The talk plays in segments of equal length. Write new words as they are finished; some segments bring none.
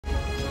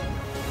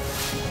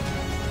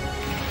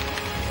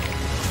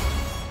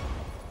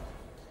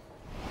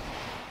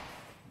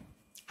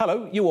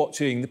Hello, you're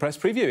watching the Press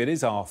Preview. It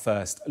is our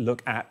first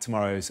look at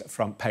tomorrow's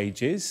front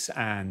pages,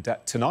 and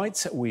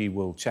tonight we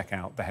will check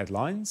out the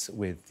headlines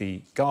with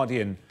the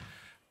Guardian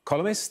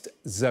columnist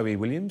Zoe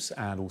Williams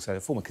and also the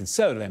former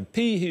Conservative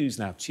MP who's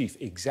now Chief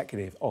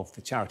Executive of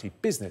the charity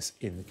Business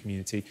in the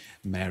Community,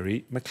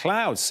 Mary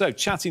McLeod. So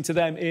chatting to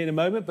them in a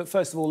moment, but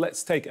first of all,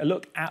 let's take a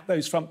look at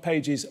those front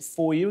pages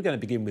for you. We're going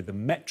to begin with the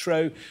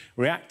Metro.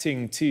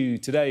 Reacting to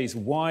today's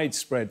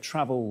widespread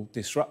travel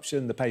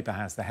disruption, the paper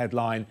has the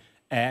headline,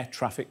 Air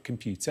Traffic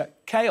Computer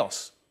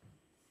Chaos.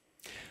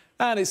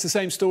 And it's the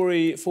same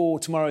story for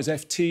tomorrow's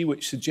FT,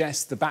 which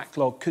suggests the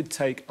backlog could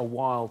take a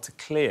while to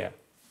clear.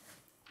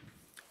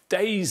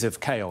 Days of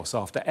chaos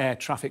after air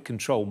traffic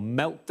control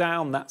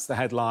meltdown. That's the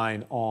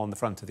headline on the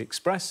front of the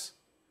Express.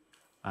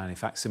 And in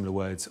fact, similar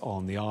words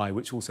on the Eye,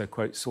 which also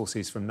quotes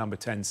sources from Number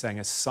 10 saying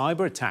a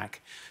cyber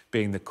attack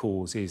being the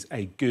cause is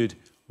a good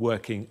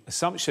working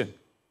assumption.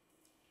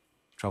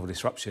 Travel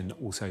disruption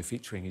also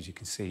featuring, as you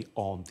can see,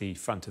 on the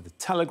front of the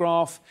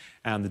Telegraph,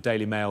 and the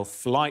Daily Mail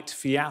flight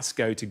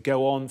fiasco to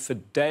go on for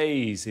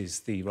days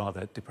is the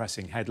rather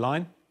depressing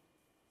headline.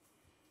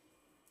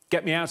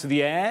 Get me out of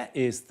the air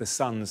is the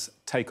Sun's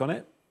take on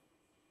it.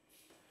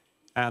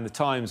 And the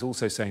Times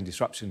also saying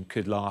disruption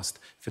could last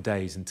for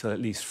days until at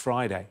least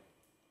Friday.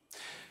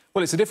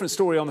 Well, it's a different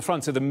story on the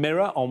front of the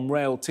Mirror on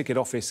rail ticket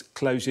office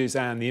closures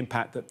and the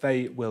impact that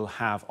they will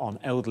have on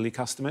elderly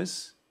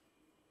customers.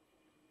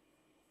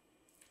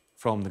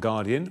 From the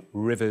Guardian,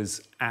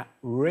 rivers at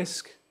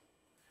risk.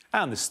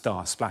 And the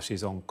Star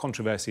splashes on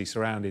controversy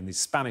surrounding the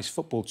Spanish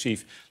football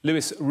chief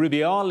Luis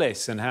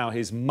Rubiales and how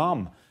his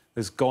mum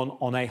has gone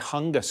on a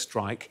hunger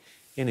strike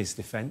in his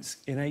defence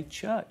in a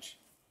church.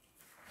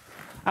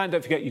 And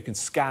don't forget, you can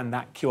scan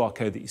that QR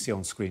code that you see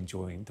on screen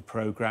during the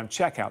programme.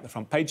 Check out the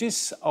front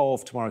pages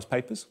of tomorrow's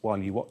papers while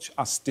you watch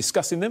us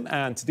discussing them.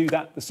 And to do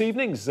that this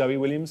evening, Zoe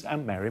Williams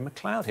and Mary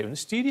McLeod here in the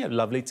studio.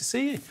 Lovely to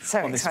see you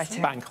on this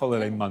Bank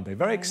Holiday Monday.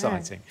 Very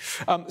exciting.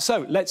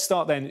 So let's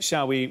start then,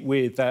 shall we,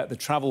 with the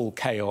travel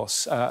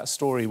chaos, a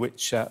story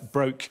which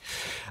broke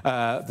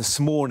this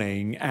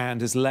morning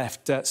and has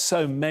left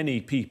so many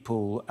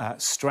people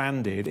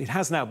stranded. It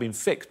has now been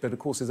fixed, but of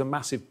course there's a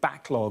massive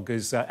backlog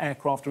as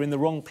aircraft are in the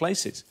wrong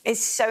places.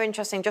 It's so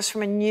interesting, just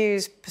from a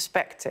news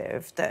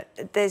perspective,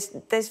 that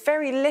there's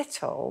very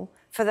little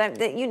for them.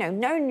 That, you know,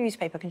 no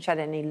newspaper can shed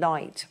any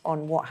light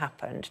on what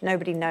happened.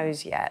 Nobody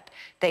knows yet.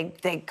 They're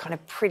kind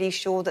of pretty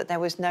sure that there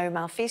was no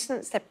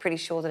malfeasance. They're pretty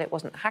sure that it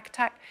wasn't a hack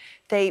attack.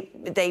 They're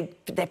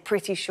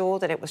pretty sure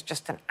that it was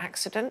just an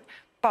accident.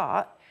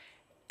 But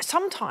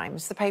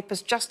sometimes the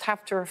papers just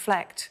have to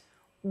reflect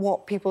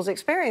what people's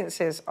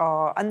experiences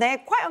are, and they're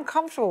quite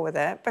uncomfortable with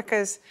it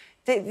because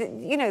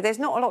you know, there's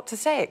not a lot to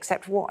say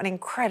except what an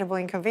incredible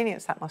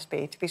inconvenience that must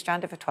be to be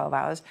stranded for 12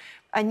 hours,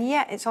 and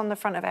yet it's on the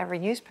front of every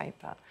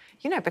newspaper,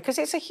 you know, because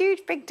it's a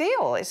huge, big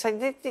deal. It's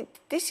like,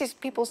 this is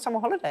people's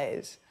summer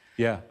holidays.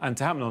 Yeah, and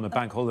to happen on a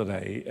bank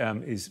holiday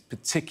is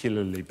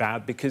particularly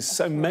bad because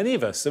so many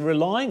of us are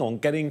relying on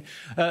getting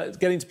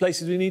to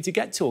places we need to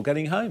get to or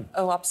getting home.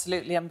 Oh,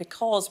 absolutely, and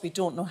because we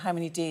don't know how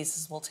many days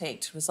this will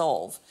take to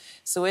resolve.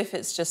 So if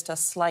it's just a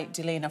slight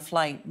delay in a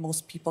flight,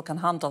 most people can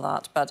handle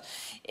that. But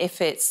if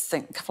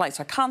flights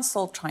are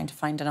cancelled, trying to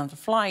find another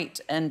flight,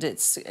 and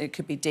it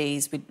could be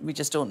days, we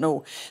just don't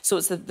know. So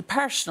it's the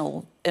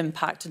personal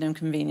impact and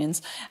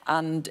inconvenience,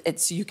 and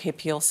it's UK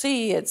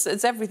PLC,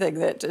 it's everything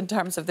that in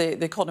terms of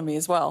the economy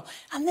as well.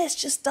 And this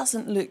just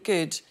doesn't look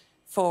good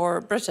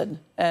for Britain,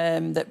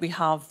 that we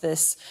have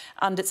this.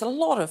 And it's a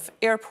lot of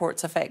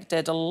airports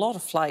affected, a lot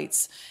of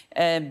flights.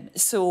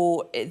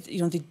 So,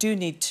 you know, they do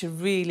need to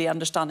really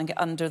understand and get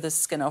under the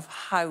skin of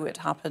how it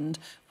happened,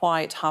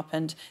 why it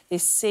happened. They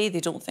say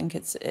they don't think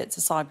it's a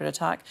cyber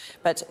attack,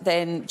 but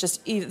then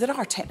there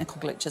are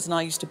technical glitches, and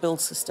I used to build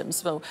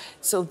systems,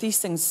 so these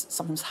things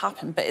sometimes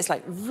happen, but it's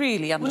like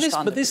really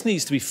understanding. But this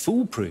needs to be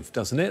foolproof,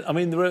 doesn't it? I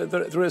mean,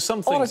 there are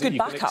some things that you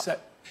can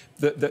accept.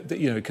 That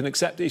you know, can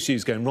accept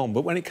issues going wrong,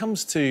 but when it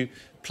comes to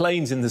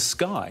planes in the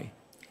sky...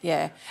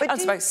 Yeah,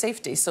 it's about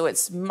safety, so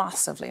it's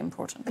massively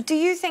important. Do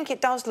you think it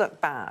does look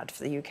bad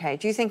for the UK?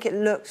 Do you think it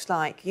looks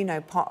like, you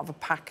know, part of a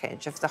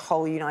package of the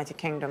whole United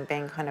Kingdom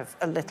being kind of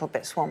a little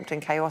bit swamped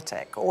and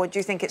chaotic? Or do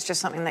you think it's just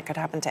something that could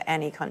happen to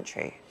any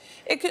country?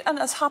 It could, and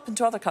it's happened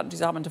to other countries.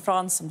 It happened to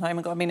France some time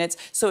ago. I mean,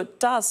 so it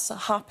does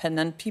happen,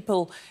 and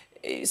people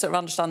sort of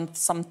understand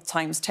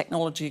sometimes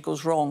technology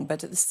goes wrong,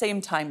 but at the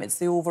same time, it's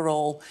the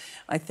overall,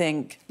 I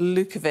think,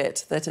 look of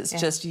it, that it's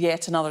just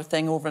yet another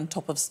thing over on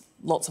top of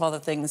lots of other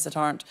things that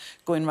aren't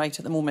going right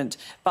at the moment.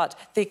 But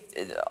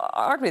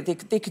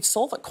arguably, they could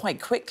solve it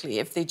quite quickly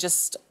if they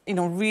just, you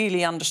know,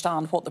 really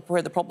understand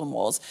where the problem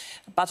was,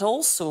 but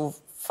also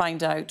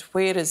find out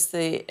where is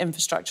the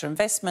infrastructure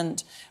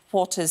investment,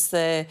 what is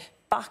the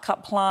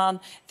backup plan.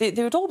 They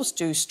would always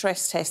do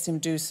stress testing,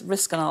 do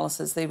risk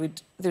analysis. They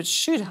would they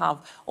should have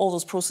all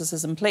those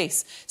processes in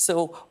place.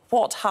 So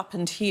what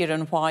happened here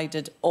and why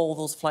did all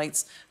those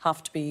flights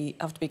have to be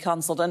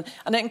cancelled? And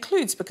it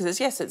includes,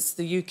 because it's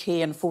the UK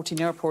and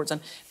 14 airports,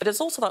 but it's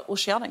also that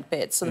oceanic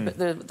bit, so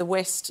the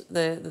west,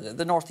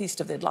 the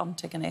northeast of the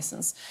Atlantic, in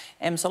essence.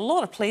 So a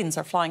lot of planes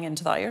are flying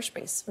into that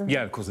airspace.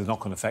 Yeah, of course, the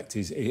knock-on effect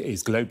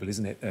is global,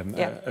 isn't it,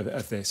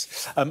 of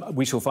this?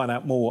 We shall find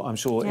out more, I'm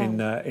sure,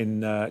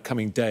 in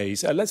coming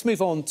days. Let's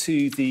move on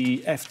to the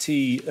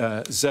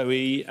FT,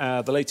 Zoe,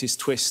 the latest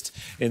twist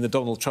in the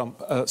Donald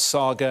Trump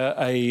saga.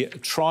 A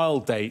trial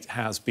date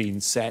has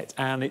been set,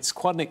 and it's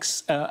quite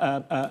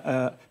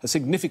a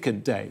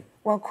significant day.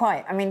 Well,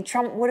 quite. I mean,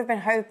 Trump would have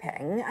been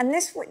hoping, and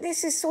this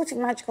is sort of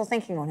magical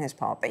thinking on his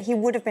part, but he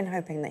would have been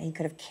hoping that he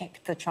could have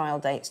kicked the trial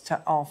dates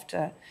to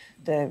after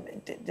the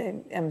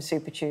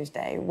Super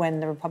Tuesday, when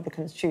the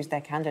Republicans choose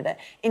their candidate.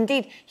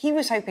 Indeed, he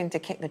was hoping to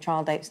kick the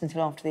trial dates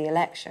until after the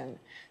election,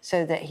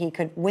 so that he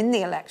could win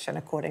the election,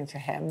 according to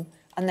him,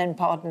 and then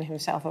pardon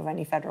himself of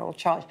any federal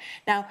charge.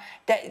 Now,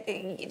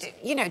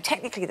 you know,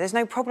 technically there's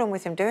no problem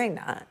with him doing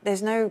that.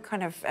 There's no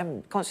kind of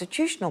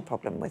constitutional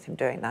problem with him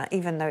doing that,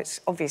 even though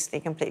it's obviously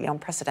completely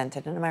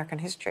unprecedented in American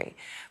history.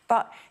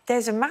 But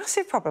there's a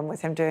massive problem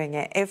with him doing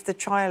it if the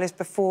trial is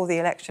before the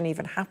election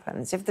even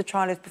happens, if the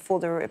trial is before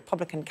the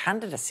Republican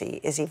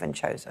candidacy is even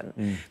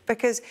chosen.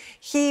 Because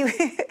he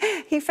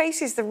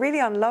faces the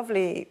really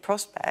unlovely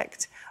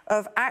prospect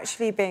of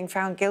actually being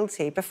found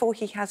guilty before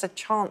he has a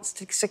chance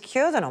to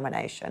secure the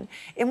nomination,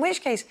 in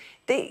which case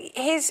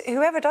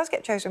whoever does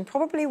get chosen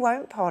probably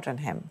won't pardon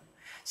him.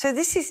 So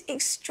this is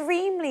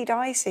extremely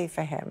dicey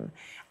for him.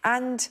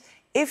 And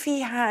if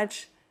he had,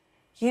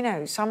 you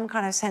know, some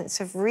kind of sense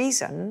of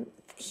reason,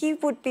 he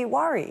would be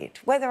worried.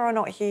 Whether or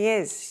not he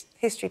is,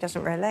 history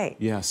doesn't relate.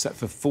 Yeah, set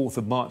for 4th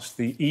of March,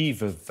 the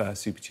eve of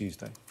Super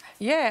Tuesday.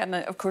 Yeah, and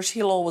of course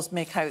he'll always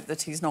make out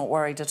that he's not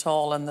worried at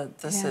all and that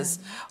this is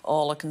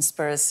all a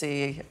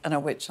conspiracy and a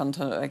witch hunt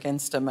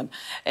against him. And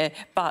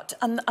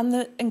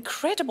the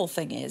incredible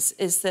thing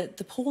is that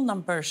the poll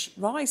numbers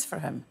rise for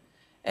him.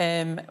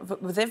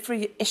 With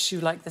every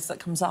issue like this that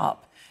comes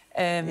up,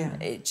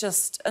 it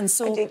just... And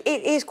so... It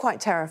is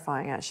quite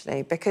terrifying,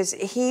 actually, because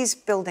he's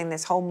building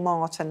this whole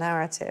martyr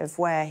narrative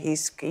where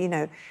he's, you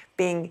know,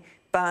 being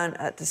burnt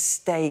at the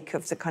stake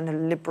of the kind of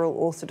liberal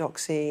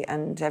orthodoxy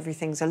and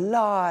everything's a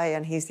lie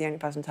and he's the only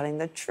person telling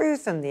the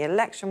truth and the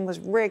election was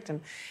rigged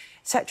and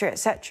et cetera, et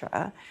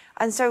cetera.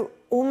 And so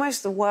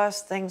almost the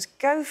worse things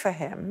go for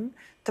him,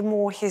 the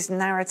more his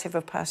narrative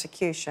of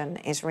persecution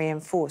is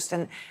reinforced.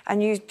 And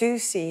you do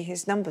see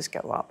his numbers go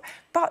up.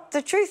 But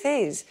the truth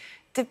is,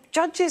 the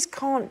judges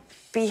can't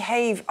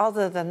behave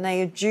other than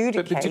they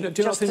adjudicate. But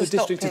do you not think the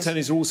district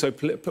attorneys are also...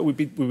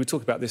 We were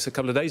talking about this a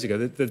couple of days ago.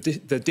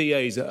 The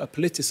DAs are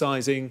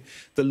politicising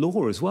the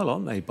law as well,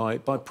 aren't they, by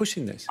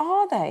pushing this?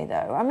 Are they,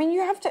 though? I mean,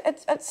 you have to...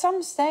 At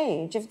some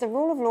stage, if the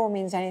rule of law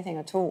means anything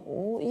at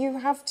all, you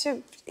have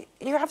to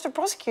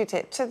prosecute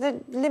it to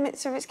the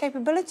limits of its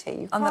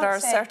capability. And there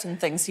are certain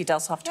things he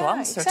does have to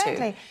answer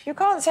to. You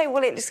can't say,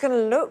 well, it's going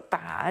to look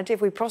bad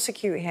if we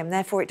prosecute him,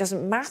 therefore it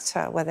doesn't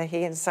matter whether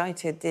he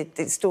incited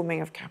the storming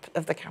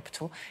of the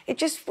Capitol.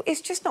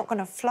 It's just not going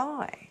to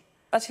fly.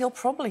 But he'll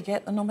probably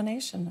get the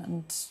nomination,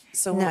 and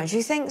so... No, do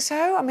you think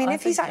so? I mean,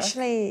 if he's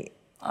actually...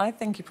 I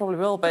think he probably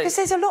will, but... Because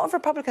there's a lot of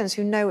Republicans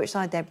who know which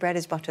side their bread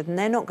is buttered, and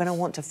they're not going to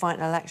want to fight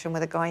an election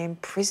with a guy in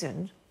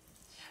prison.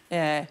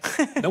 Yeah.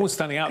 No one's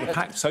standing out of the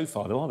pack so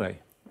far, though, are they?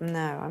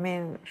 No, I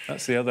mean...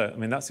 That's the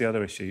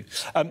other issue.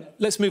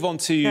 Let's move on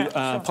to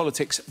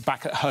politics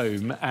back at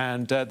home.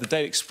 And the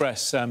Daily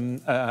Express,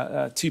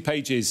 2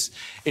 pages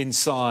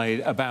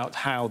inside about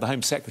how the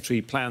Home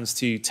Secretary plans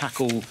to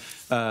tackle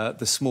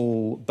the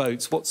small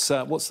boats. What's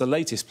the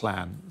latest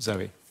plan,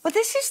 Zoe? Well,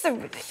 this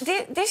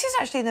is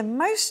actually the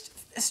most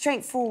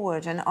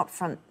straightforward and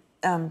upfront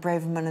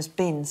Braverman has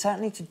been,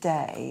 certainly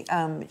today.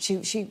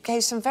 She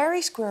gave some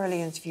very squirrely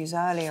interviews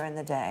earlier in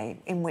the day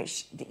in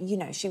which, you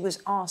know, she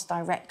was asked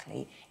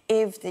directly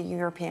if the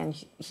European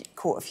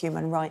Court of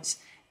Human Rights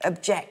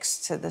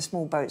objects to the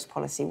small boats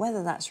policy,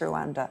 whether that's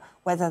Rwanda,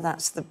 whether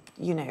that's the,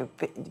 you know,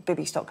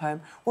 Bibi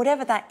Stockholm,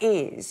 whatever that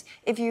is,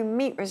 if you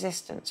meet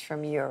resistance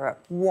from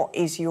Europe, what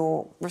is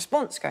your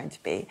response going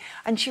to be?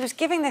 And she was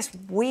giving this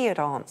weird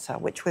answer,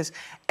 which was,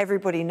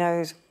 everybody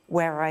knows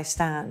where I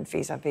stand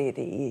vis-à-vis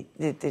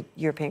the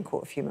European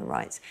Court of Human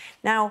Rights.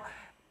 Now,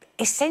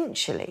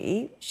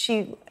 essentially,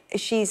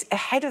 she's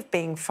ahead of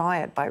being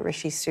fired by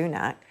Rishi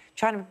Sunak,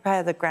 trying to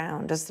prepare the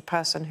ground as the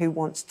person who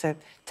wants to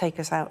take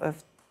us out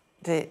of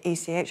the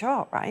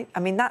ECHR, right? I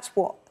mean, that's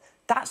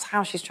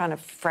how she's trying to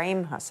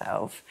frame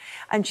herself.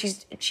 And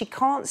she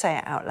can't say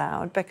it out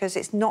loud because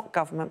it's not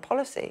government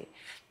policy.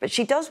 But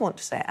she does want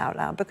to say it out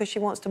loud because she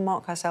wants to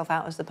mark herself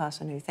out as the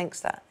person who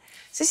thinks that.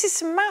 So this is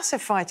some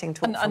massive fighting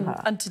talk from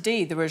her. And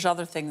today there was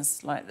other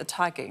things like the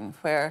tagging,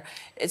 where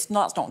it's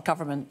not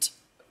government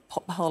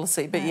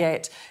policy, but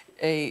yet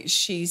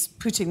she's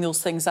putting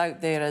those things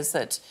out there as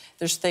that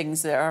there's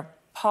things that are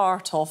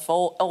part of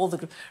all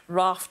the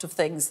raft of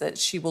things that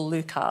she will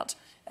look at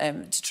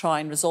to try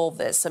and resolve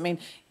this. I mean,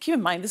 keep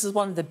in mind, this is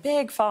one of the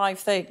big 5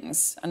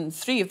 things, and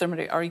 3 of them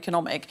are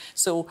economic.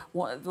 So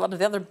one of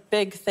the other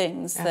big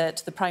things that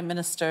the Prime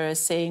Minister is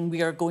saying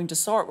we are going to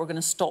sort, we're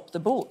going to stop the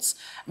boats.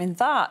 I mean,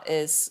 that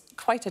is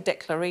quite a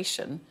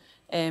declaration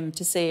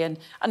to say, and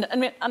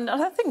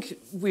I think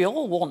we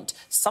all want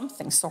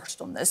something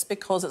sorted on this,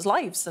 because it's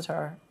lives that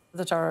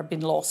are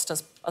being lost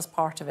as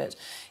part of it.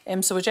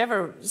 So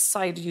whichever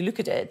side you look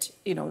at it,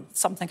 you know,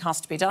 something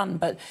has to be done.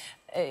 But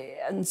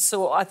and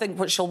so I think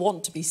what she'll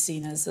want to be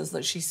seen is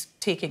that she's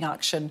taking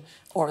action,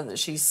 or that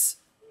she's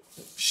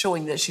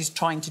showing that she's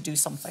trying to do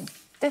something.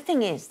 The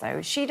thing is,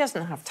 though, she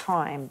doesn't have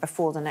time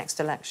before the next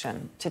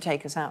election to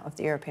take us out of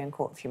the European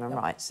Court of Human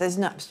Rights. There's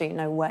absolutely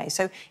no way.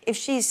 So if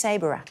she's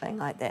sabre-rattling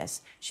like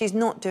this, she's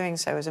not doing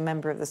so as a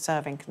member of the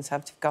serving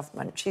Conservative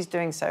government. She's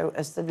doing so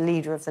as the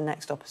leader of the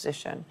next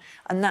opposition.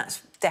 And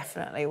that's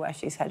definitely where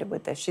she's headed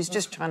with this. She's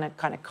just trying to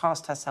kind of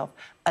cast herself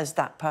as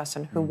that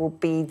person who will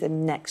be the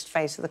next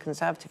face of the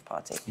Conservative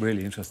Party.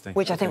 Really interesting.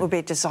 Which I think would be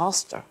a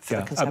disaster for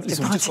the Conservative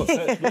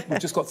Party. We've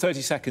just got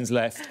 30 seconds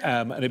left,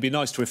 and it'd be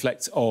nice to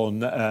reflect on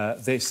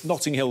this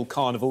Notting Hill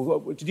Carnival.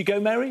 Did you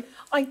go, Mary?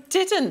 I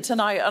didn't, and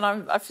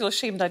I feel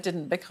ashamed I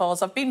didn't,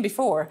 because I've been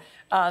before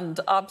and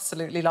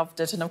absolutely loved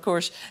it. And of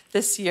course,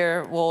 this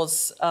year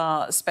was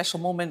a special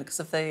moment because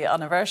of the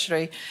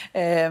anniversary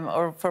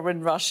or for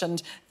Windrush,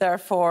 and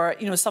therefore,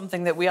 you know,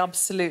 something that we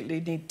absolutely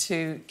need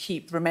to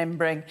keep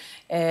remembering.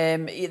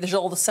 There's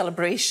all the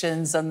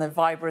celebrations and the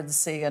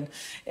vibrancy and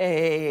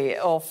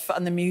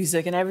the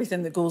music and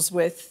everything that goes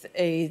with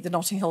the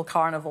Notting Hill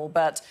Carnival,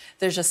 but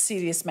there's a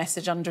serious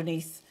message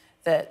underneath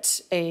that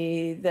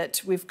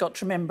we've got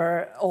to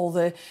remember all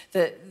the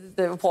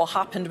what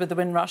happened with the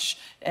Windrush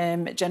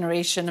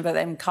generation, about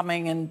them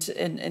coming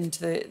into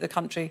the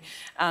country,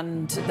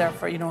 and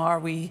therefore, you know, are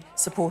we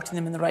supporting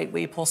them in the right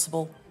way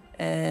possible,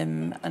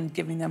 and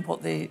giving them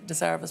what they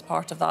deserve as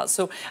part of that.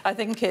 So I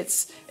think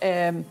it's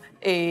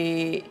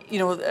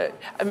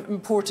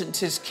important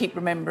to keep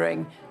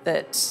remembering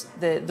that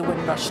the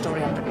Windrush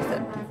story underneath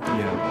it.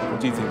 Yeah.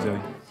 What do you think, Zoe?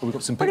 Well, we've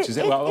got some pictures.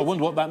 Well, I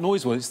wonder what that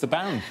noise was. It's the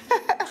band.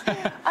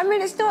 I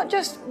mean, it's not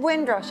just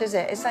Windrush, is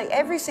it? It's like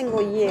every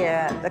single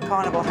year the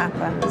carnival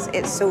happens,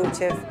 it's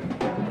sort of...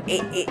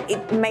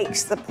 It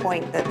makes the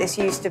point that this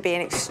used to be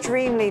an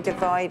extremely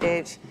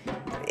divided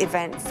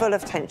event, full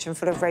of tension,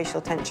 full of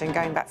racial tension,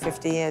 going back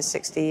 50 years,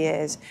 60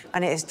 years,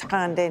 and it has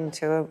turned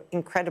into an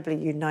incredibly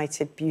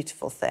united,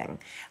 beautiful thing.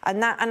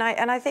 And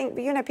I think,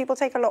 you know, people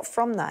take a lot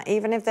from that,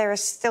 even if there are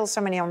still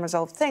so many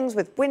unresolved things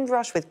with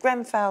Windrush, with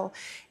Grenfell,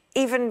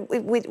 even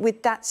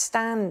with that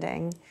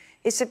standing.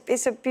 It's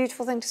a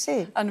beautiful thing to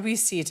see. And we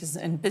see it as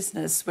in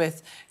business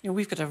with, you know,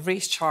 we've got a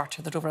race charter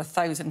that over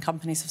 1,000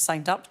 companies have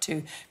signed up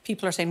to.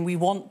 People are saying we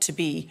want to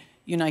be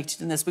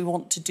united in this. We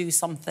want to do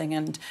something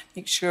and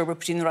make sure we're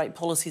putting the right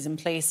policies in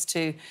place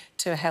to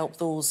help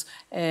those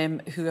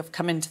who have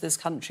come into this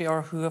country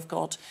or who have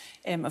got,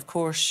 of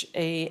course,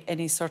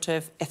 any sort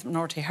of ethnic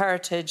minority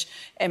heritage.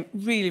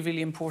 Really,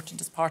 really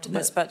important as part of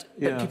this. But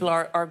people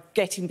are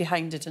getting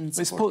behind it and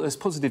supporting. It's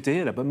positive to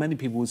hear that, but many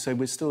people would say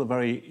we're still a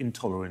very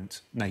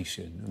intolerant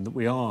nation, and that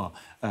we are,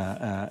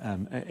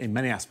 in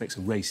many aspects,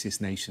 a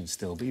racist nation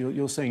still. But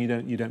you're saying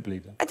you don't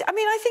believe that? I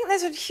mean, I think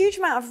there's a huge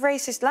amount of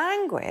racist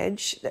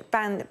language that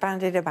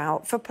bandied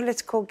about for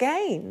political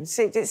gains.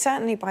 It's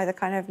certainly by the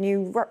kind of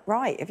new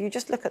right. If you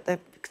just look at the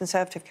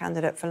Conservative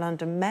candidate for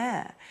London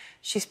Mayor,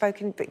 she's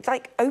spoken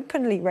like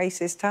openly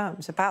racist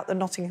terms about the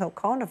Notting Hill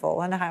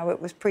Carnival and how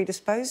it was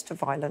predisposed to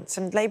violence.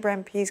 And Labour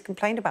MPs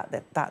complained about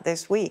that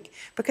this week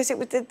because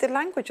the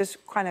language was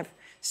kind of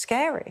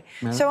scary.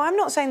 Yeah. So I'm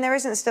not saying there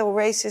isn't still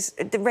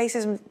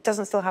racism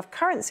doesn't still have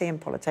currency in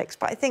politics,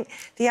 but I think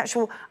the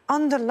actual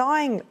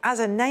underlying, as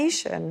a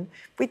nation,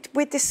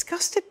 we're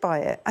disgusted by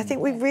it. I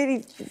think we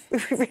really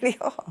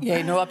are.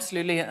 Yeah, no,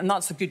 absolutely, and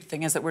that's the good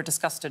thing, is that we're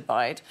disgusted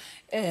by it.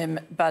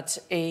 But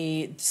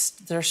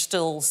there's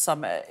still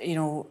some,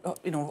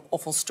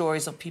 awful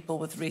stories of people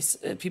with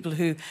people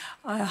who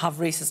have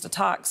racist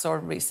attacks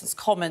or racist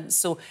comments.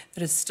 So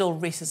there is still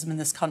racism in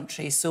this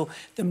country. So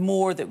the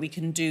more that we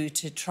can do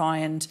to try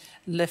and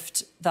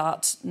lift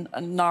that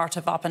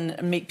narrative up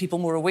and make people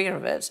more aware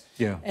of it,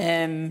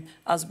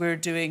 as we're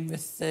doing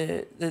with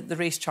the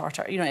race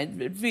charter,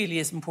 it really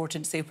is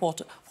important to say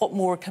what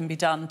more can be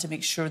done to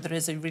make sure there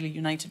is a really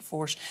united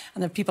force,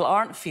 and if people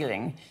aren't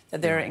feeling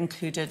that they're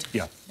included,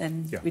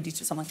 then we need to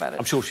do something about it.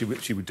 I'm sure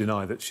she would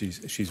deny that she's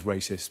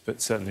racist,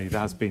 but certainly there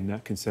has been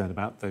concern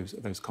about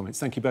those comments.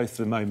 Thank you both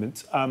for the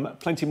moment.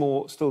 Plenty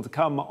more still to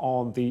come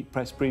on the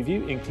press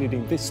preview,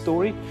 including this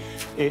story.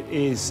 It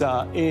is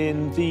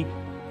in the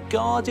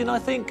Guardian, I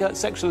think,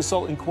 sexual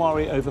assault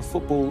inquiry over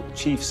football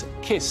chief's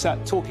kiss,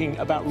 talking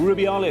about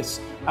Rubiales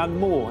and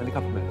more in a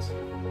couple of minutes.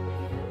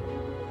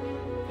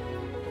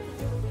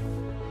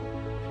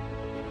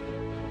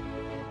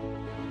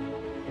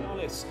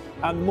 Rubiales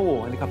and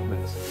more in a couple of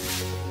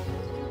minutes.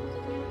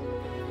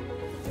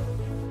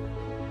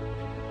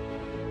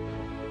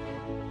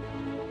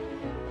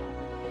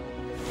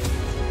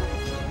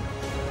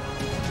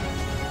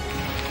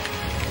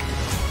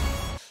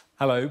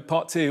 Hello,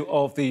 part two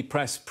of the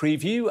press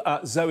preview.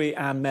 Zoe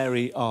and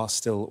Mary are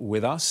still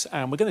with us,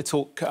 and we're going to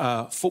talk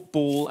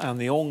football and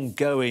the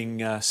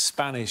ongoing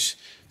Spanish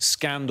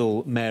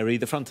scandal, Mary.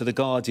 The front of the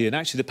Guardian.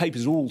 Actually, the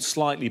papers are all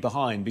slightly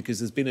behind because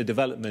there's been a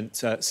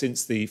development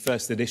since the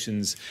first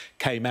editions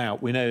came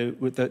out. We know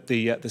that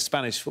the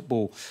Spanish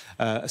Football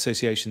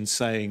Association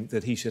saying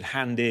that he should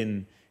hand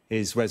in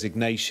his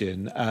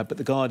resignation, but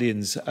the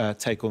Guardian's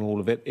take on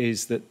all of it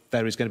is that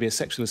there is going to be a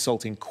sexual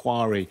assault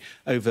inquiry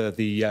over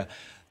the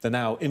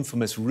now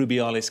infamous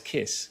Rubiales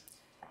kiss.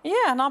 Yeah,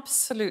 and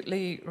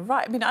absolutely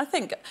right. I mean, I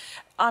think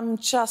I'm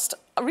just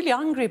really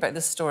angry about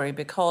this story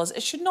because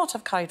it should not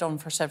have carried on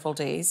for several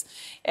days.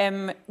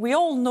 We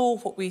all know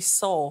what we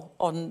saw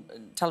on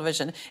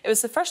television. It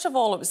was first of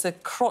all, it was the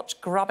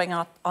crotch-grabbing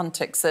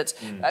antics that,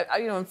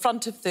 you know, in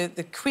front of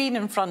the Queen,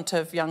 in front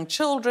of young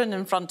children,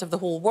 in front of the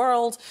whole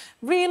world.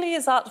 Really,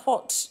 is that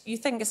what you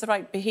think is the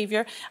right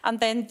behaviour? And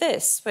then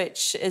this,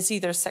 which is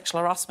either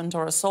sexual harassment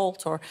or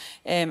assault, or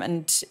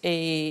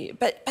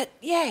but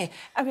yeah,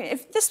 I mean,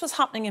 if this was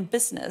happening in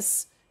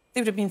business,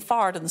 they would have been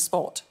fired on the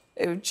spot.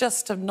 It would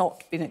just have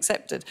not been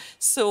accepted.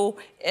 So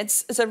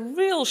it's a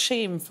real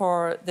shame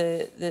for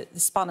the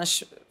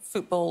Spanish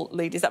football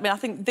ladies. I mean, I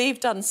think they've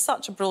done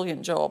such a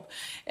brilliant job,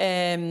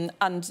 and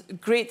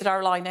great that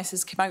our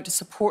lionesses came out to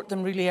support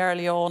them really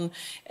early on.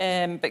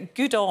 But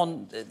good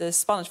on the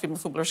Spanish female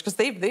footballers, because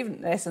they've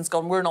in essence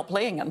gone, we're not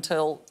playing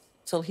until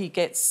he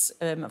gets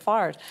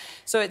fired.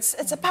 So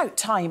it's about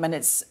time, and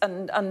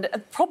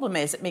the problem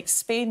is it makes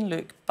Spain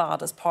look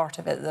bad as part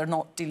of it. They're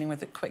not dealing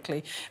with it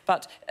quickly.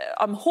 But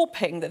I'm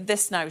hoping that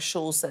this now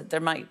shows that there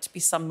might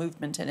be some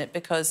movement in it,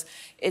 because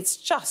it's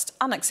just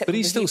unacceptable. But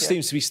he still behaviour.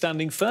 seems to be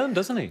standing firm,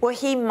 doesn't he? Well,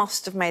 he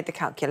must have made the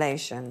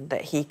calculation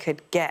that he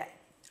could get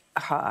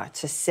her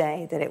to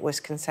say that it was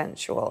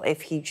consensual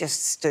if he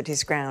just stood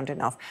his ground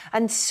enough.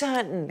 And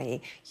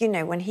certainly, you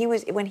know, when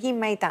he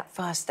made that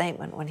first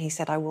statement, when he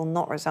said, "I will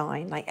not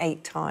resign," like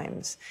 8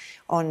 times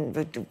on,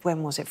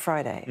 when was it,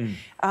 Friday?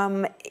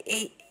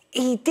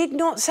 He did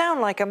not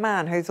sound like a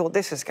man who thought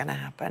this was going to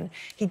happen.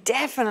 He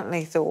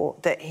definitely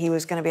thought that he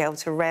was going to be able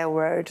to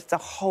railroad the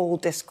whole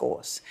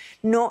discourse,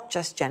 not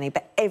just Jenny,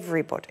 but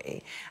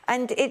everybody.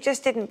 And it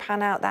just didn't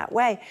pan out that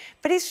way.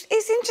 But it's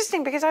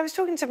interesting, because I was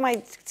talking to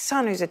my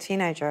son, who's a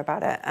teenager,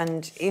 about it.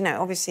 And, you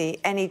know, obviously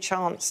any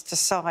chance to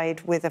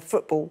side with a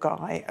football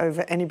guy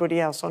over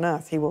anybody else on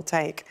earth he will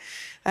take.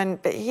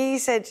 But he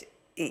said,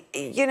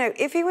 you know,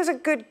 if he was a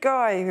good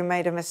guy who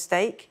made a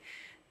mistake,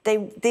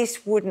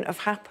 this wouldn't have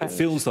happened. It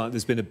feels like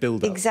there's been a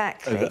build-up.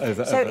 Exactly.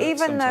 Over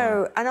even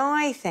though, and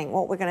I think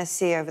what we're going to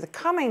see over the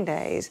coming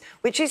days,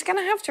 which he's going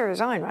to have to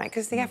resign, right,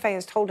 because the FA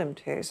has told him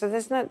to, so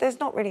there's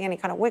not really any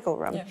kind of wiggle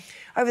room. Yeah.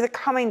 Over the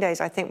coming days,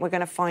 I think we're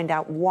going to find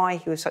out why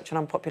he was such an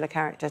unpopular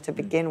character to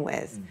begin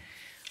with.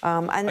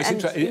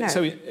 It's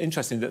so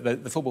interesting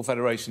that the Football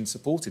Federation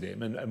supported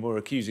him and were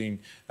accusing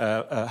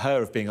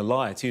her of being a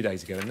liar 2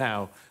 days ago, and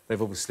now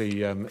they've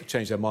obviously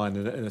changed their mind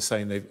and are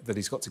saying that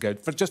he's got to go.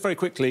 Just very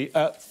quickly,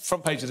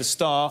 front page of the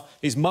Star,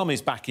 his mum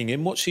is backing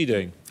him. What's she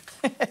doing?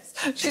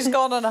 She's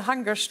gone on a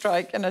hunger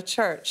strike in a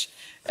church,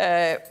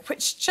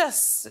 which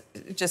just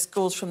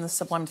goes from the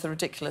sublime to the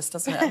ridiculous,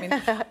 doesn't it? I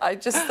mean, I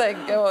just think,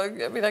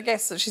 I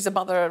guess that she's a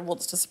mother and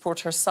wants to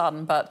support her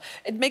son, but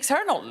it makes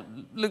her not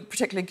look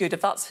particularly good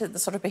if that's the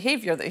sort of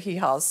behaviour that he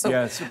has. So,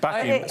 yeah, it's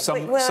backing.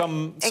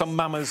 Some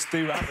mamas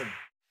do have him.